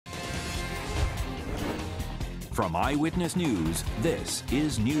From Eyewitness News, this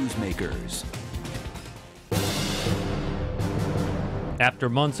is Newsmakers. After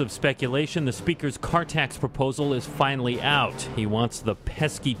months of speculation, the Speaker's car tax proposal is finally out. He wants the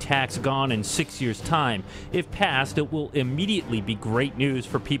pesky tax gone in 6 years' time. If passed, it will immediately be great news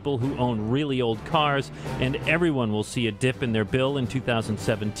for people who own really old cars, and everyone will see a dip in their bill in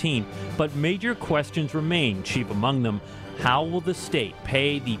 2017. But major questions remain, chief among them. How will the state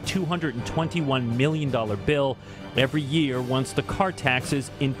pay the $221 million bill every year once the car tax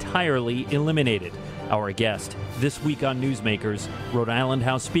is entirely eliminated? Our guest this week on Newsmakers, Rhode Island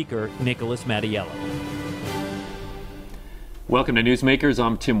House Speaker Nicholas Mattiello. Welcome to Newsmakers.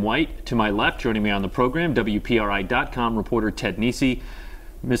 I'm Tim White. To my left, joining me on the program, WPRI.com reporter Ted Nesi.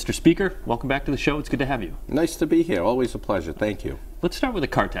 Mr. Speaker, welcome back to the show. It's good to have you. Nice to be here. Always a pleasure. Thank you. Let's start with the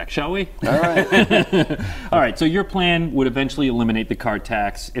car tax, shall we? All right. All right, so your plan would eventually eliminate the car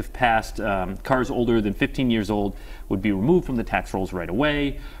tax. If passed, cars older than 15 years old would be removed from the tax rolls right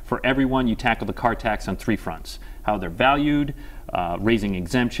away. For everyone, you tackle the car tax on three fronts: how they're valued, raising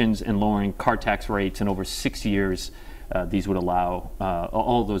exemptions, and lowering car tax rates. And over 6 years, these would allow,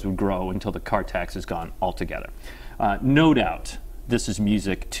 all of those would grow until the car tax is gone altogether. No doubt, this is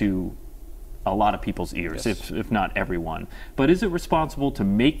music to a lot of people's ears, yes, if not everyone. But is it responsible to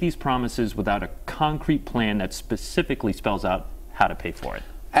make these promises without a concrete plan that specifically spells out how to pay for it?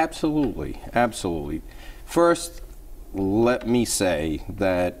 Absolutely, absolutely. First, let me say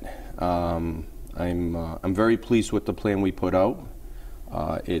that I'm very pleased with the plan we put out.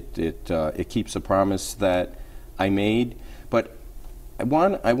 It keeps a promise that I made, but I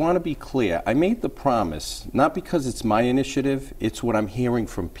want to be clear. I made the promise not because it's my initiative, it's what I'm hearing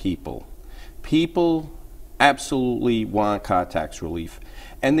from people. People absolutely want car tax relief,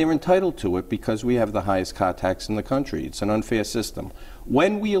 and they're entitled to it because we have the highest car tax in the country. It's an unfair system.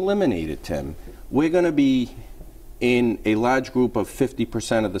 When we eliminate it, Tim, we're going to be in a large group of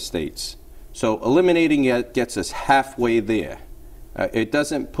 50% of the states. So eliminating it gets us halfway there. It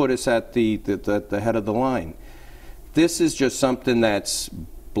doesn't put us at the head of the line. This is just something that's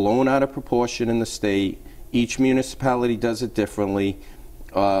blown out of proportion in the state. Each municipality does it differently.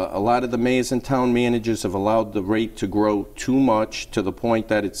 A lot of the mayors and town managers have allowed the rate to grow too much to the point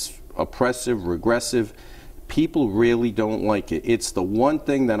that it's oppressive, regressive. People really don't like it. It's the one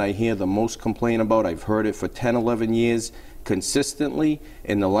thing that I hear the most complaint about. I've heard it for 10, 11 years consistently.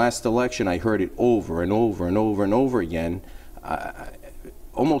 In the last election, I heard it over and over and over and over again,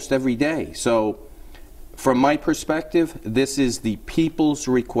 almost every day. So from my perspective, this is the people's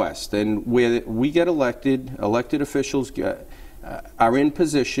request. And where we get elected officials are in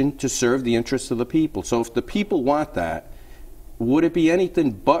position to serve the interests of the people. So if the people want that, would it be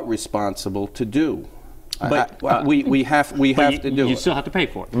anything but responsible to do? But we have to do it. You still have to pay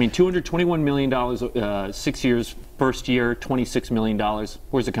for it. I mean, $221 million, 6 years, first year, $26 million.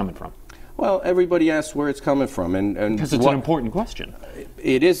 Where's it coming from? Well, everybody asks where it's coming from, and because it's an important question.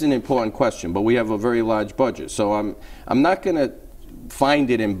 It is an important question, but we have a very large budget, so I'm not going to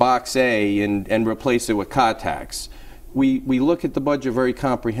find it in box A and replace it with car tax. We look at the budget very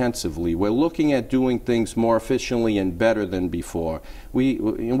comprehensively. We're looking at doing things more efficiently and better than before.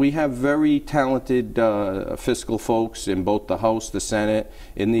 We have very talented fiscal folks in both the House, the Senate,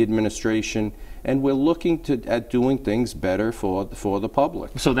 in the administration, and we're looking at doing things better for the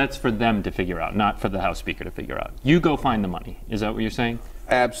public. So that's for them to figure out, not for the House Speaker to figure out. You go find the money. Is that what you're saying?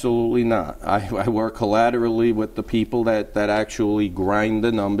 Absolutely not. I work collaterally with the people that actually grind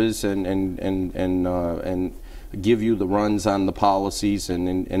the numbers and give you the runs on the policies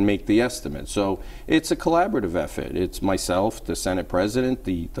and make the estimates. So it's a collaborative effort. It's myself, the Senate President,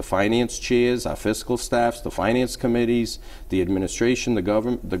 the finance chairs, our fiscal staffs, the finance committees, the administration, the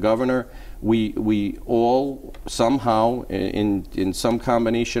governor. We all somehow, in some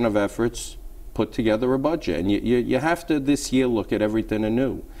combination of efforts, put together a budget. And you have to this year look at everything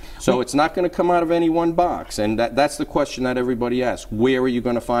anew. So it's not going to come out of any one box. And that's the question that everybody asks. Where are you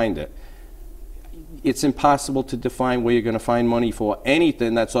going to find it? It's impossible to define where you're going to find money for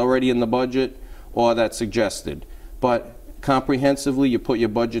anything that's already in the budget or that's suggested. But comprehensively, you put your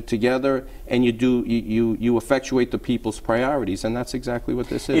budget together and you effectuate the people's priorities, and that's exactly what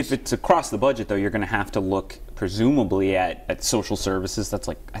this is. If it's across the budget, though, you're going to have to look presumably at social services. That's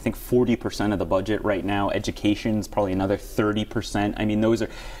like, I think, 40% of the budget right now. Education's probably another 30%. I mean, those are,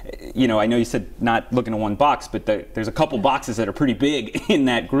 I know you said not looking at one box, but there's a couple boxes that are pretty big in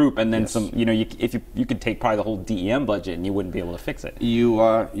that group, and then some, if you could take probably the whole DEM budget and you wouldn't be able to fix it. You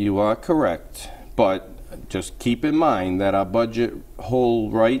are correct, but just keep in mind that our budget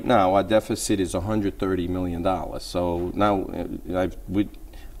hole right now, our deficit is $130 million. So now,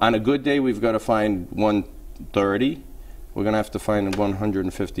 on a good day, we've got to find 30, we're going to have to find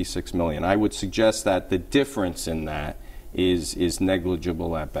 156 million. I would suggest that the difference in that is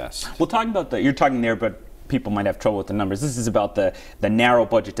negligible at best. Well, talking about you're talking there, but people might have trouble with the numbers. This is about the narrow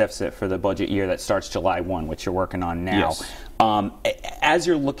budget deficit for the budget year that starts July 1, which you're working on now. Yes. As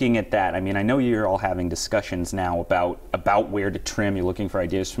you're looking at that, I mean, I know you're all having discussions now about where to trim. You're looking for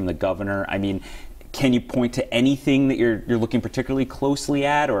ideas from the governor. I mean, can you point to anything that you're looking particularly closely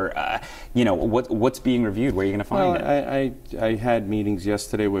at, or what's being reviewed? Where are you going to find it? I had meetings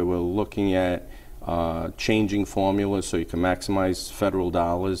yesterday where we're looking at changing formulas so you can maximize federal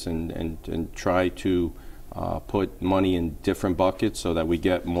dollars and try to put money in different buckets so that we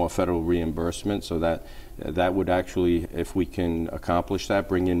get more federal reimbursement, so that would actually, if we can accomplish that,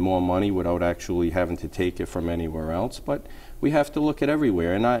 bring in more money without actually having to take it from anywhere else. But we have to look at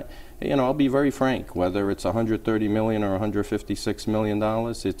everywhere, and I'll be very frank. Whether it's 130 million or 156 million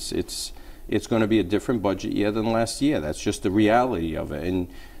dollars, it's going to be a different budget year than last year. That's just the reality of it, and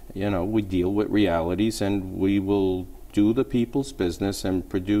we deal with realities, and we will do the people's business and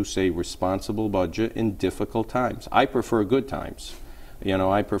produce a responsible budget in difficult times. I prefer good times.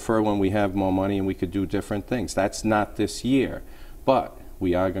 I prefer when we have more money and we could do different things. That's not this year, but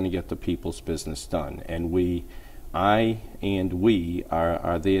we are going to get the people's business done, and we are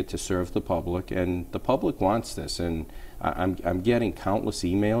there to serve the public, and the public wants this. And I'm getting countless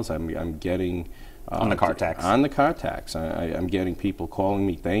emails. I'm getting on the car tax. On the car tax, I'm getting people calling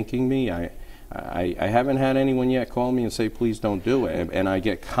me, thanking me. I haven't had anyone yet call me and say, please don't do it, and I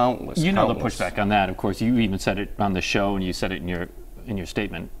get countless. The pushback on that, of course. You even said it on the show, and you said it in your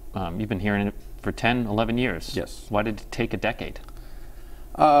statement. You've been hearing it for 10, 11 years. Yes. Why did it take a decade?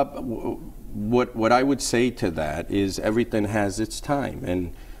 What I would say to that is everything has its time.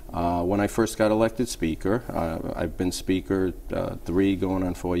 And when I first got elected Speaker, I've been Speaker 3 going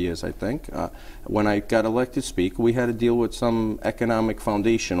on 4 years, I think. When I got elected Speaker, we had to deal with some economic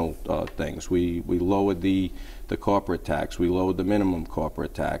foundational things. We lowered the corporate tax. We lowered the minimum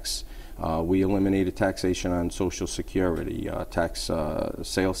corporate tax. We eliminated taxation on Social Security,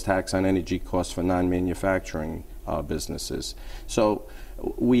 sales tax on energy costs for non-manufacturing businesses. So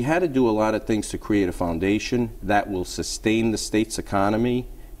we had to do a lot of things to create a foundation that will sustain the state's economy,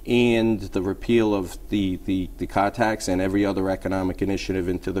 and the repeal of the car tax and every other economic initiative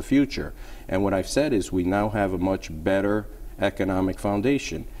into the future. And what I've said is we now have a much better economic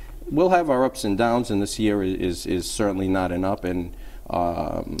foundation. We'll have our ups and downs, and this year is certainly not an up, and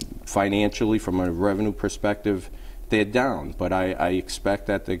financially, from a revenue perspective, they're down. But I expect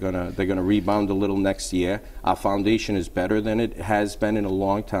that they're gonna rebound a little next year. Our foundation is better than it has been in a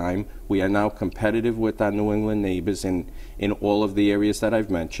long time. We are now competitive with our New England neighbors in all of the areas that I've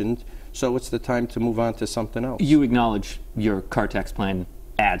mentioned. So it's the time to move on to something else. You acknowledge your car tax plan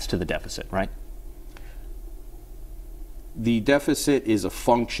adds to the deficit, right? The deficit is a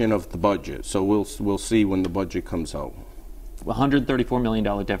function of the budget. So we'll see when the budget comes out. $134 million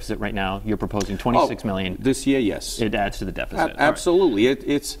deficit right now. You're proposing $26 million. This year, yes. It adds to the deficit. Absolutely. Right.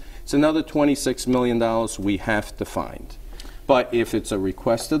 It's another $26 million we have to find. But if it's a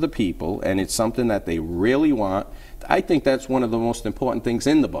request of the people and it's something that they really want, I think that's one of the most important things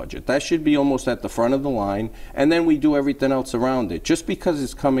in the budget. That should be almost at the front of the line, and then we do everything else around it. Just because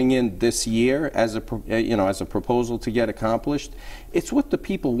it's coming in this year as a proposal to get accomplished, it's what the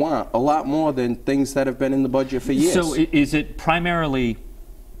people want a lot more than things that have been in the budget for years. So is it primarily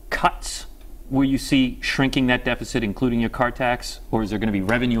cuts where you see shrinking that deficit, including your car tax, or is there going to be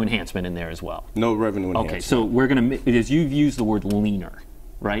revenue enhancement in there as well? No revenue enhancement. Okay, so we're going to, as you've used the word leaner,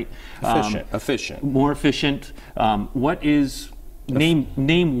 right? Efficient. More efficient.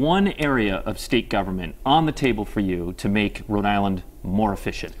 Name one area of state government on the table for you to make Rhode Island more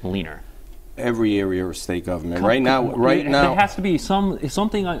efficient, leaner. Every area of state government. Right now, there has to be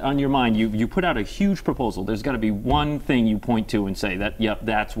something on your mind. You put out a huge proposal. There's got to be one thing you point to and say that, yep,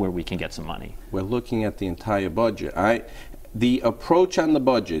 that's where we can get some money. We're looking at the entire budget. The approach on the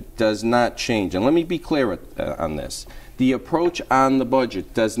budget does not change, and let me be clear on this. The approach on the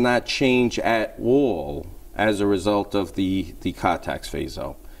budget does not change at all as a result of the car tax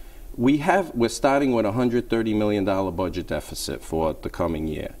phase-out. We're starting with a $130 million budget deficit for the coming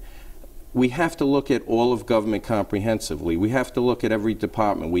year. We have to look at all of government comprehensively. We have to look at every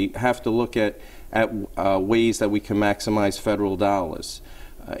department. We have to look at ways that we can maximize federal dollars.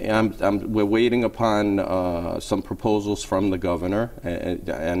 We're waiting upon some proposals from the governor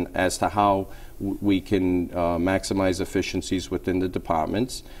and as to how we can maximize efficiencies within the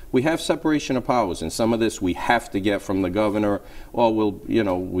departments. We have separation of powers, and some of this we have to get from the governor, or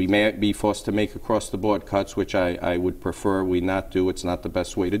we may be forced to make across-the-board cuts, which I would prefer we not do. It's not the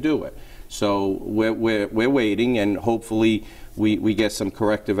best way to do it. So we're waiting, and hopefully we get some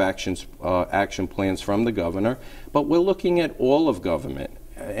corrective action plans from the governor. But we're looking at all of government.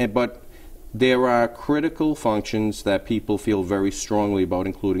 But there are critical functions that people feel very strongly about,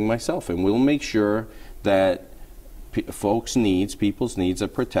 including myself, and we'll make sure that people's needs are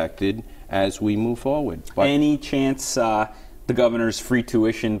protected as we move forward. But any chance the governor's free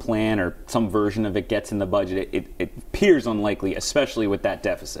tuition plan or some version of it gets in the budget? It appears unlikely, especially with that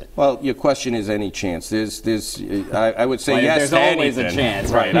deficit. Well, your question is any chance. I would say yes to anything. There's always a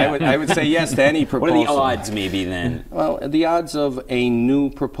chance, right? Yeah. I would say yes to any proposal. What are the odds, maybe, then? Well, the odds of a new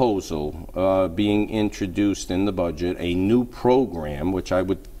proposal being introduced in the budget, a new program, which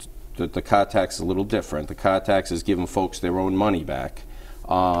the car tax is a little different. The car tax is giving folks their own money back.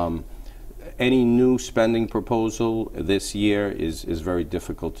 Any new spending proposal this year is very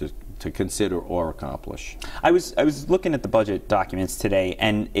difficult to consider or accomplish. I was looking at the budget documents today,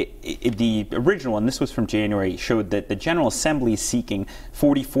 and the original, and this was from January, showed that the General Assembly is seeking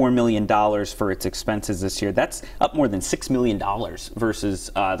 $44 million for its expenses this year. That's up more than $6 million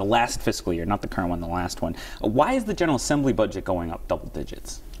versus the last fiscal year, not the current one, the last one. Why is the General Assembly budget going up double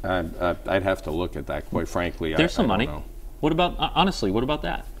digits? I'd have to look at that, quite frankly. There's some money. Know. What about, honestly, what about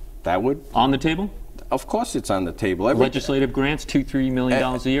that? That would? On the table? Of course it's on the table. Legislative grants, $2-3 million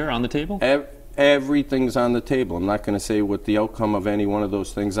a year on the table? Everything's on the table. I'm not going to say what the outcome of any one of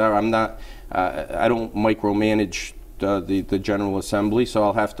those things are. I don't micromanage the General Assembly, so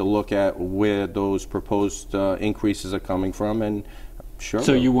I'll have to look at where those proposed increases are coming from, and sure.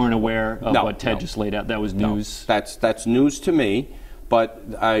 So you weren't aware of what Ted just laid out? That was news? No, that's news to me, but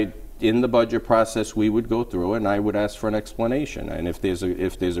in the budget process, we would go through it, and I would ask for an explanation. And if there's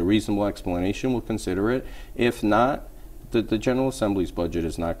a reasonable explanation, we'll consider it. If not, the General Assembly's budget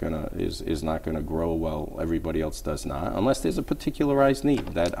is not gonna grow while everybody else does not, unless there's a particularized need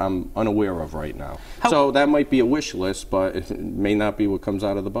that I'm unaware of right now. So that might be a wish list, but it may not be what comes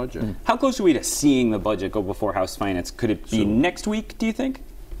out of the budget. How close are we to seeing the budget go before House Finance? Could it be next week, do you think?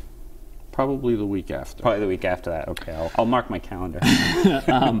 Probably the week after. Probably the week after that. Okay, I'll mark my calendar.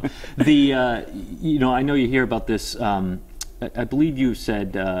 I know you hear about this. I believe you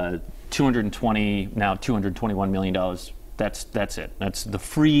said $221 million. That's it. That's the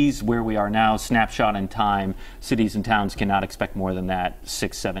freeze where we are now, snapshot in time. Cities and towns cannot expect more than that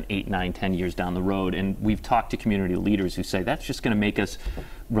 6, 7, 8, 9, 10 years down the road. And we've talked to community leaders who say that's just going to make us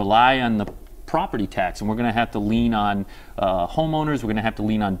rely on the property tax, and we're going to have to lean on homeowners, we're going to have to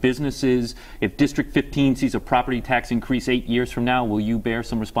lean on businesses. If District 15 sees a property tax increase 8 years from now, will you bear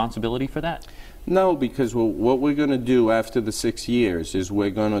some responsibility for that? No, because what we're going to do after the 6 years is we're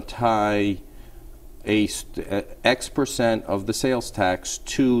going to tie X% of the sales tax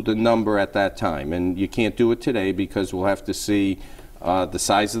to the number at that time. And you can't do it today because we'll have to see the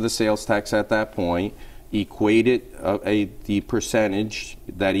size of the sales tax at that point, equate it, the percentage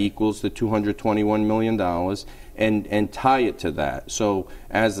that equals the $221 million, and tie it to that. So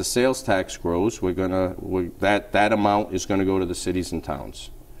as the sales tax grows, that amount is going to go to the cities and towns.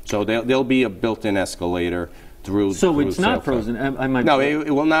 So there'll be a built-in escalator through. So it's not frozen. No,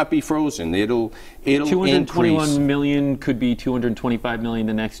 it will not be frozen. It'll 221 increase. million could be 225 million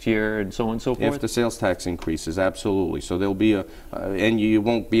the next year, and so on and so forth. If the sales tax increases, absolutely. So there'll be and you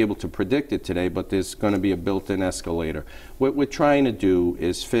won't be able to predict it today, but there's going to be a built-in escalator. What we're trying to do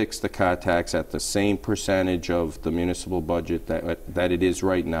is fix the car tax at the same percentage of the municipal budget that it is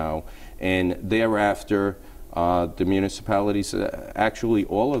right now, and thereafter. The municipalities, actually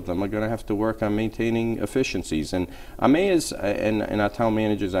all of them, are going to have to work on maintaining efficiencies. And our mayors and our town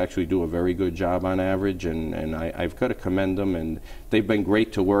managers actually do a very good job on average, and I've got to commend them. And they've been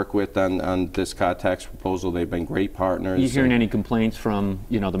great to work with on this car tax proposal. They've been great partners. You hearing any complaints from,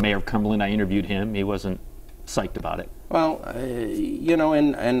 the mayor of Cumberland? I interviewed him. He wasn't psyched about it. Well,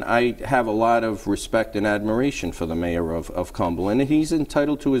 and I have a lot of respect and admiration for the mayor of Cumberland, and he's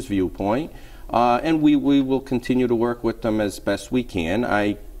entitled to his viewpoint. And we will continue to work with them as best we can.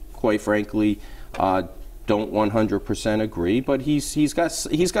 I, quite frankly, don't 100% agree, but he's got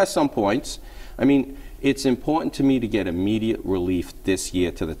some points. I mean, it's important to me to get immediate relief this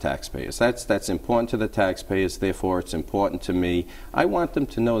year to the taxpayers. That's important to the taxpayers. Therefore, it's important to me. I want them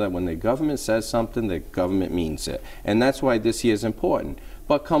to know that when the government says something, the government means it, and that's why this year is important.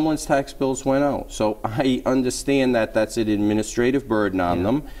 but Cumberland's tax bills went out. So I understand that that's an administrative burden on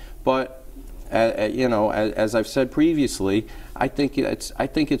them, but you know, as I've said previously, I think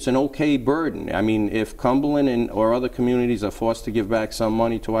it's an okay burden. I mean, if Cumberland or other communities are forced to give back some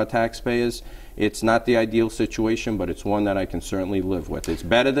money to our taxpayers, it's not the ideal situation, but it's one that I can certainly live with. It's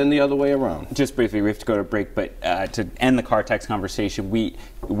better than the other way around. Just briefly, we have to go to break, but to end the car tax conversation,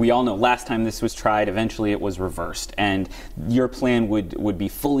 we all know last time this was tried, eventually it was reversed, and your plan would be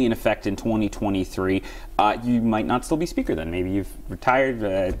fully in effect in 2023. You might not still be Speaker then. Maybe you've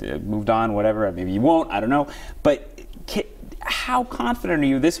retired, moved on, whatever. Maybe you won't. I don't know. But how confident are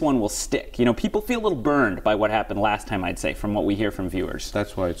you this one will stick? You know, people feel a little burned by what happened last time, I'd say, from what we hear from viewers.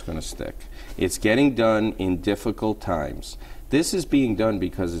 That's why it's going to stick. It's getting done in difficult times. This is being done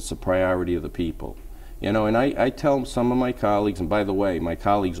because it's a priority of the people. You know, and I tell some of my colleagues, and by the way, my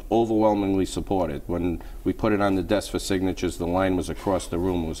colleagues overwhelmingly support it. When we put it on the desk for signatures, the line was across the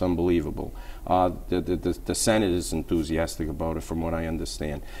room. It was unbelievable. The Senate is enthusiastic about it, from what I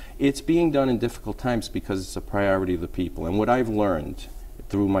understand. It's being done in difficult times because it's a priority of the people. And what I've learned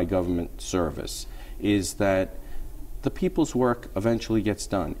through my government service is that the people's work eventually gets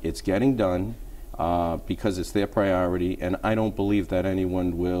done. It's getting done because it's their priority, and I don't believe that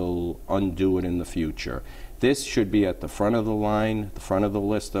anyone will undo it in the future. This should be at the front of the line, the front of the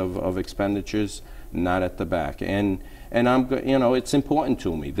list of expenditures, not at the back. And you know, it's important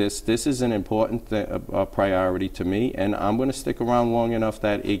to me. This is an important priority to me, and I'm going to stick around long enough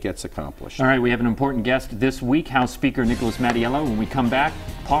that it gets accomplished. All right, we have an important guest this week, House Speaker Nicholas Mattiello. When we come back,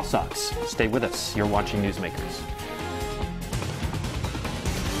 PawSox. Stay with us. You're watching Newsmakers.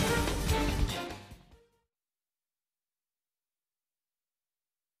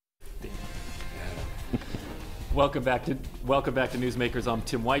 Welcome back to Newsmakers. I'm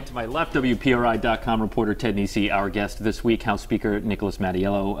Tim White. To my left, WPRI.com reporter Ted Nesi. Our guest this week, House Speaker Nicholas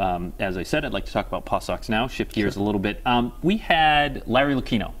Mattiello. As I said, I'd like to talk about PawSox now. Shift gears a little bit. We had Larry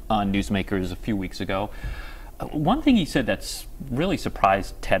Lucchino on Newsmakers a few weeks ago. One thing he said that's really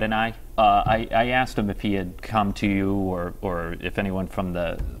surprised Ted and I. I asked him if he had come to you or if anyone from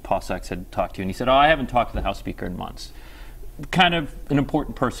the PawSox had talked to you, and he said, "Oh, I haven't talked to the House Speaker in months." Kind of an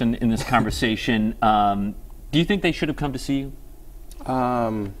important person in this conversation. Do you think they should have come to see you?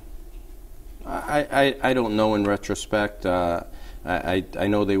 I don't know in retrospect. I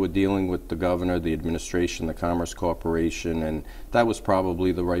know they were dealing with the governor, the administration, the Commerce Corporation, and that was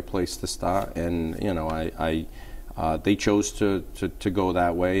probably the right place to start. And you know, they chose to go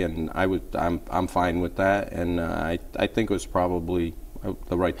that way, and I'm fine with that. And I think it was probably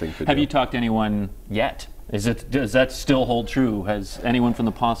the right thing to do. Have you talked to anyone yet? Does that still hold true? Has anyone from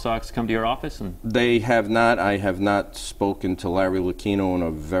the PawSox come to your office? They have not. I have not spoken to Larry Lucchino in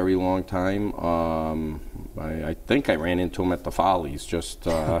a very long time. I think I ran into him at the Follies, just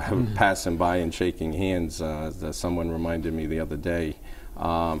passing by and shaking hands. Someone reminded me the other day.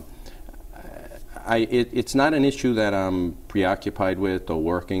 It's not an issue that I'm preoccupied with or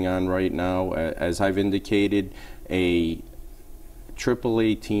working on right now. As I've indicated, a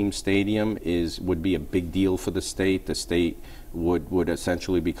AAA team stadium would be a big deal for the state. The state would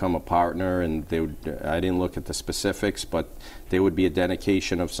essentially become a partner, and I didn't look at the specifics, but there would be a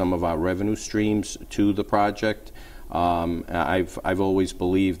dedication of some of our revenue streams to the project. I've always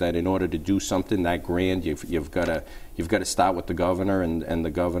believed that in order to do something that grand, you've got to start with the governor, and the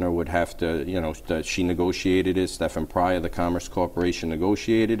governor would have to, you know, she negotiated it. Stephen Pryor, the Commerce Corporation,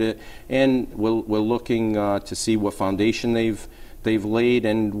 negotiated it, and we're looking to see what foundation they've laid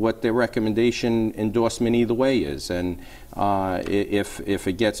and what their recommendation endorsement either way is. And if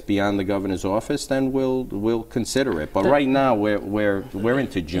it gets beyond the governor's office, then we'll consider it. But right now we're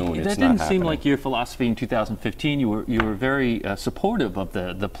into June. That didn't seem like your philosophy in 2015. You were very supportive of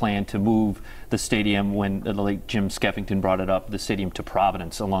the plan to move the stadium when the late Jim Skeffington brought it up, the stadium to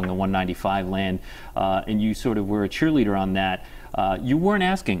Providence along the 195 land, and you sort of were a cheerleader on that. You weren't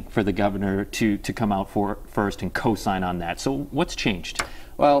asking for the governor to come out first and co-sign on that. So what's changed?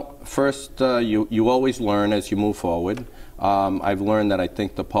 Well, first, you always learn as you move forward. I've learned that I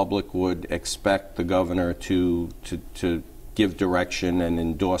think the public would expect the governor to give direction and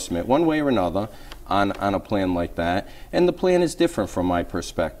endorsement one way or another on a plan like that. And the plan is different from my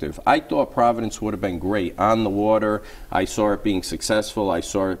perspective. I thought Providence would have been great on the water. I saw it being successful. I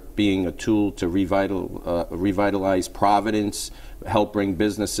saw it being a tool to revitalize Providence, help bring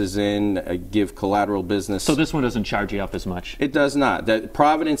businesses in, give collateral business. So this one doesn't charge you up as much? It does not.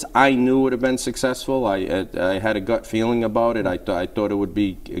 Providence, I knew would have been successful. I had a gut feeling about it. I thought it would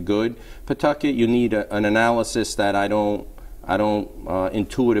be good. Pawtucket, you need an analysis that I don't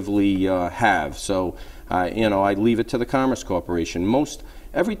intuitively have. So, you know, I leave it to the Commerce Corporation. Most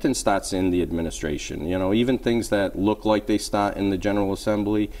everything starts in the administration. You know, even things that look like they start in the General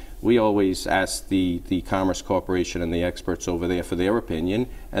Assembly, we always ask the Commerce Corporation and the experts over there for their opinion,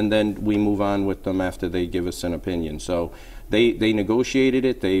 and then we move on with them after they give us an opinion. So they negotiated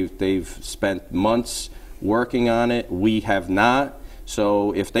it. They've spent months working on it. We have not.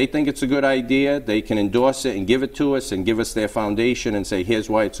 So if they think it's a good idea, they can endorse it and give it to us and give us their foundation and say, here's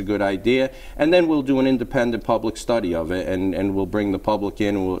why it's a good idea. And then we'll do an independent public study of it, and we'll bring the public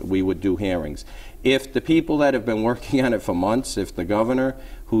in, and we would do hearings. If the people that have been working on it for months, if the governor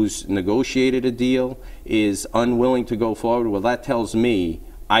who's negotiated a deal is unwilling to go forward, well, that tells me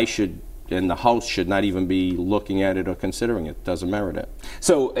I should, and the House should not even be looking at it or considering it. It doesn't merit it.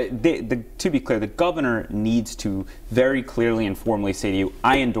 So to be clear, the governor needs to very clearly and formally say to you,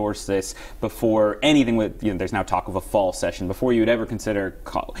 I endorse this before anything with, you know, there's now talk of a fall session, before you would ever consider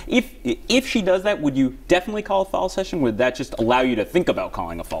call. If she does that, would you definitely call a fall session? Would that just allow you to think about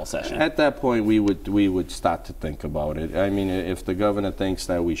calling a fall session? At that point, we would start to think about it. I mean, if the governor thinks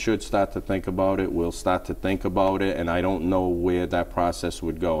that we should start to think about it, we'll start to think about it, and I don't know where that process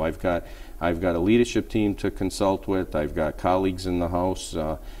would go. I've got a leadership team to consult with. I've got colleagues in the House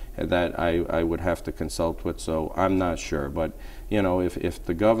that I would have to consult with, so I'm not sure. But, you know, if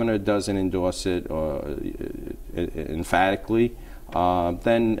the governor doesn't endorse it emphatically,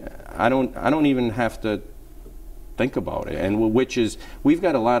 then I don't even have to think about it. And which is, we've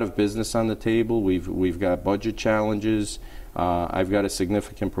got a lot of business on the table. We've got budget challenges. I've got a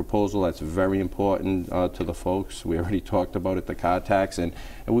significant proposal that's very important to the folks. We already talked about it, the car tax, and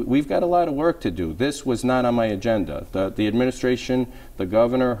we've got a lot of work to do. This was not on my agenda. The administration, the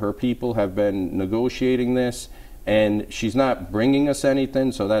governor, her people have been negotiating this, and she's not bringing us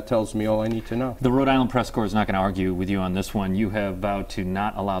anything, so that tells me all I need to know. The Rhode Island Press Corps is not going to argue with you on this one. You have vowed to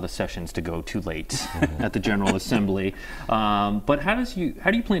not allow the sessions to go too late at the General Assembly. But how do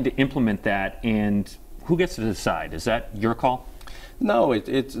you plan to implement that, and who gets to decide? Is that your call? No,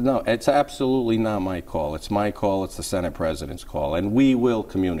 it's absolutely not my call. It's my call. It's the Senate President's call, and we will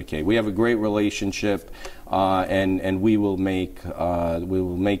communicate. We have a great relationship, and we will make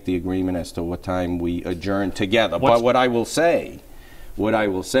the agreement as to what time we adjourn together. But what I will say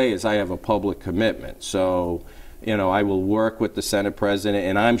is I have a public commitment. So, you know, I will work with the Senate President,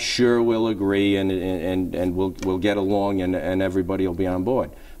 and I'm sure we'll agree, and we'll get along, and everybody will be on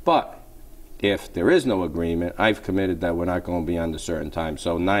board. But if there is no agreement, I've committed that we're not going beyond a certain time.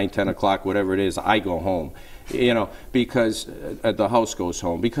 So 9, 10 o'clock, whatever it is, I go home. You know, because the House goes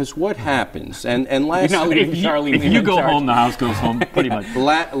home. Because what happens, and last if you go home, the House goes home, pretty much.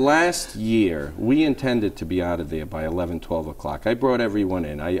 Last year, we intended to be out of there by 11, 12 o'clock. I brought everyone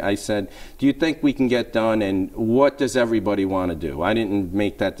in. I said, do you think we can get done, and what does everybody want to do? I didn't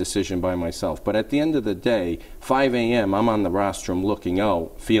make that decision by myself. But at the end of the day, 5 a.m., I'm on the rostrum looking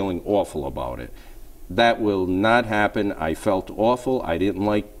out, feeling awful about it. That will not happen. I felt awful. I didn't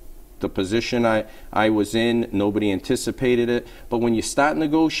like the position I was in. Nobody anticipated it. But when you start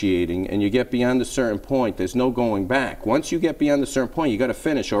negotiating and you get beyond a certain point, there's no going back. Once you get beyond a certain point, you got to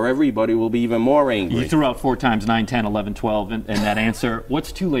finish, or everybody will be even more angry. You threw out 4 times, 9, 10, 11, 12, and that answer.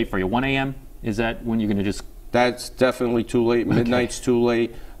 What's too late for you? 1 a.m.? Is that when you're going to just... That's definitely too late. Midnight's too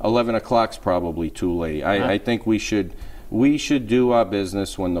late. 11 o'clock's probably too late. I think we should do our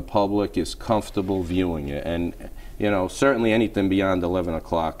business when the public is comfortable viewing it. And, you know, certainly anything beyond 11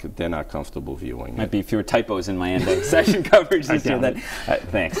 o'clock, they're not comfortable viewing. Might be fewer typos in my end of session coverage this year.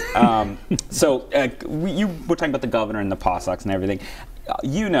 Thanks. So you were talking about the governor and the PawSox and everything.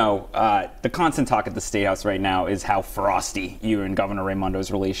 You know, the constant talk at the State House right now is how frosty you and Governor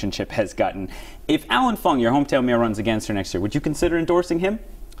Raimondo's relationship has gotten. If Alan Fung, your hometown mayor, runs against her next year, would you consider endorsing him?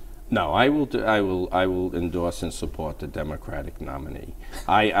 No, I will endorse and support the Democratic nominee.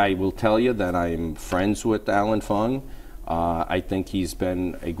 I will tell you that I'm friends with Alan Fung. I think he's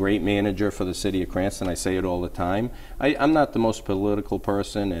been a great manager for the city of Cranston. I say it all the time. I'm not the most political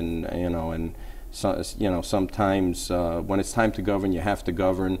person, and sometimes when it's time to govern, you have to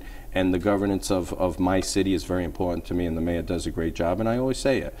govern, and the governance of my city is very important to me, and the mayor does a great job, and I always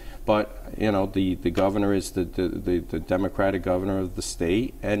say it. But, you know, the governor is the Democratic governor of the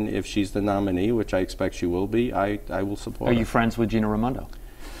state, and if she's the nominee, which I expect she will be, I will support her. Are you friends with Gina Raimondo?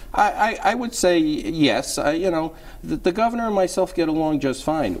 I would say yes. The governor and myself get along just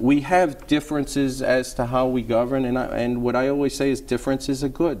fine. We have differences as to how we govern, and what I always say is differences are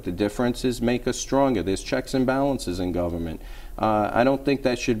good. The differences make us stronger. There's checks and balances in government. I don't think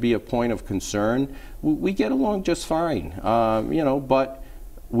that should be a point of concern. We get along just fine, but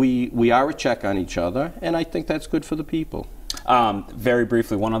we are a check on each other, and I think that's good for the people. Very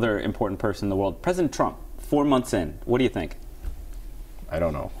briefly, one other important person in the world, President Trump, 4 months in. What do you think? I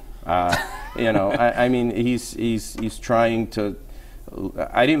don't know. I mean, he's trying to.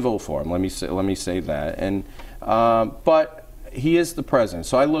 I didn't vote for him. Let me say that. And but he is the president,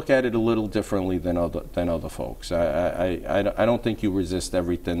 so I look at it a little differently than other folks. I don't think you resist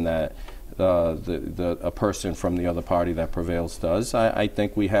everything that a person from the other party that prevails does. I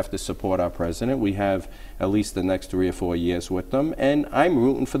think we have to support our president. We have at least the next 3 or 4 years with them, and I'm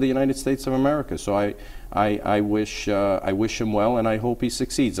rooting for the United States of America. So I wish him well, and I hope he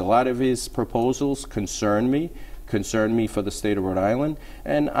succeeds. A lot of his proposals concern me for the state of Rhode Island,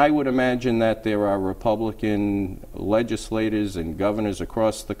 and I would imagine that there are Republican legislators and governors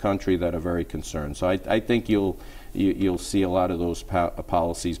across the country that are very concerned. So I think you'll see a lot of those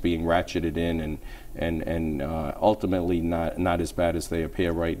policies being ratcheted in and ultimately not as bad as they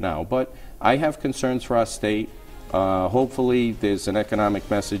appear right now. But I have concerns for our state. Hopefully there's an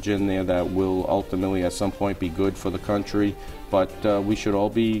economic message in there that will ultimately at some point be good for the country. But we should all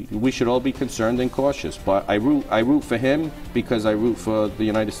be concerned and cautious. But I root for him because I root for the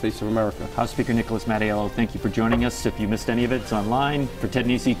United States of America. House Speaker Nicholas Mattiello, thank you for joining us. If you missed any of it, it's online. For Ted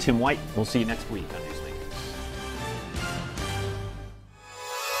Nesi, Tim White, we'll see you next week.